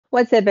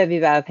What's up,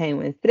 everybody,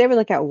 penguins? Today we're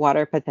looking at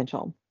water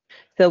potential.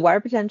 So water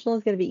potential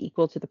is going to be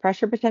equal to the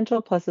pressure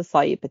potential plus the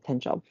solute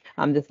potential.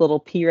 This little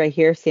P right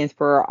here stands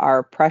for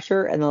our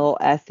pressure, and the little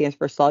S stands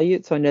for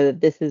solute. So I know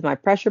that this is my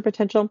pressure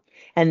potential,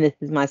 and this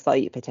is my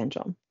solute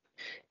potential.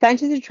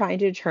 Scientists are trying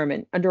to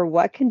determine under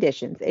what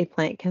conditions a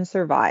plant can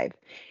survive.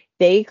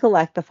 They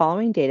collect the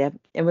following data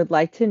and would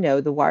like to know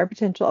the water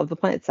potential of the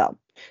plant cell.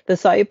 The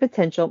solute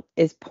potential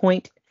is zero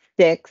point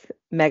 0.6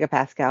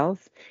 megapascals,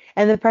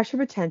 and the pressure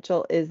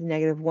potential is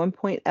negative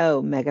 1.0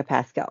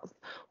 megapascals.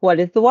 What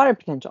is the water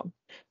potential?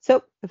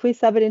 So if we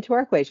sub it into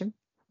our equation,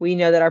 we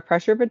know that our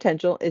pressure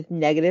potential is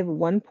negative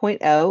 1.0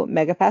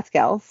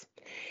 megapascals,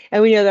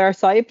 and we know that our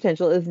solute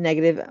potential is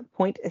negative zero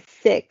point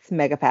 0.6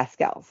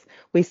 megapascals.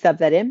 We sub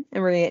that in,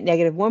 and we're going to get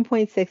negative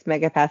 1.6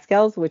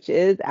 megapascals, which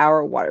is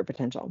our water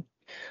potential.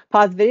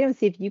 Pause the video and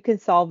see if you can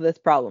solve this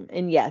problem.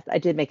 And yes, I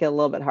did make it a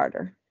little bit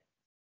harder.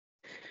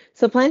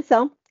 So plant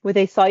cell with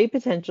a solute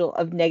potential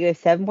of negative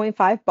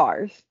 7.5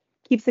 bars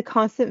keeps a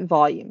constant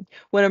volume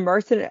when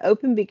immersed in an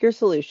open beaker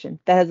solution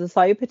that has a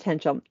solute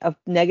potential of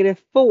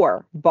negative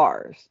 4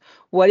 bars.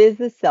 What is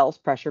the cell's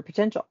pressure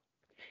potential?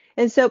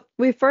 And so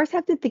we first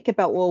have to think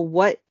about, well,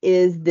 what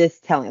is this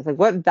telling us? Like,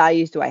 what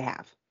values do I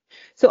have?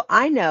 So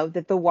I know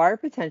that the water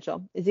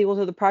potential is equal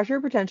to the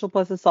pressure potential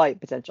plus the solute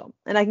potential.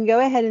 And I can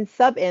go ahead and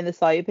sub in the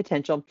solute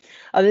potential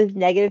of this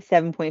negative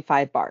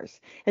 7.5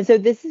 bars. And so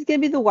this is going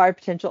to be the water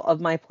potential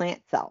of my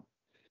plant cell.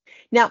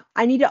 Now,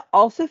 I need to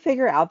also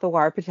figure out the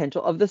water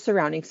potential of the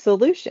surrounding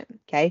solution,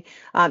 okay?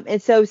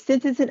 And so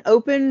since it's an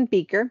open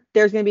beaker,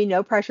 there's going to be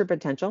no pressure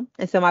potential.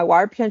 And so my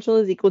water potential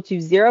is equal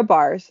to 0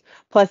 bars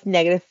plus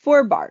negative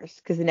 4 bars,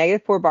 because the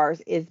negative 4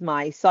 bars is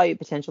my solute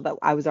potential that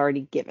I was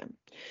already given.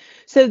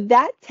 So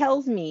that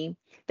tells me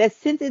that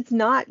since it's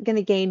not going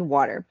to gain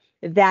water,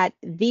 that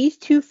these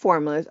two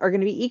formulas are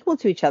going to be equal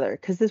to each other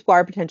because this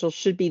water potential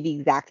should be the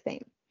exact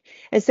same.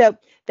 And so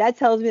that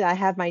tells me that I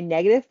have my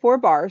negative 4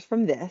 bars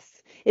from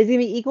this is going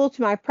to be equal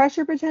to my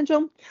pressure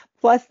potential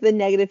plus the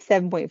negative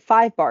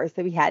 7.5 bars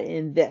that we had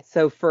in this.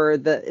 So for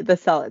the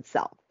cell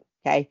itself.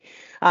 Okay,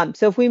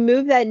 so if we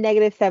move that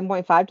negative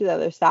 7.5 to the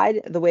other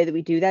side, the way that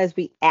we do that is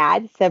we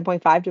add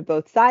 7.5 to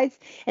both sides,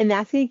 and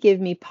that's going to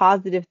give me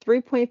positive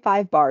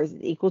 3.5 bars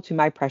equal to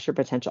my pressure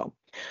potential.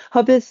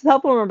 Hope this is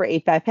helpful. Remember,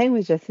 8 5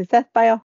 penguins just success. Bye, all.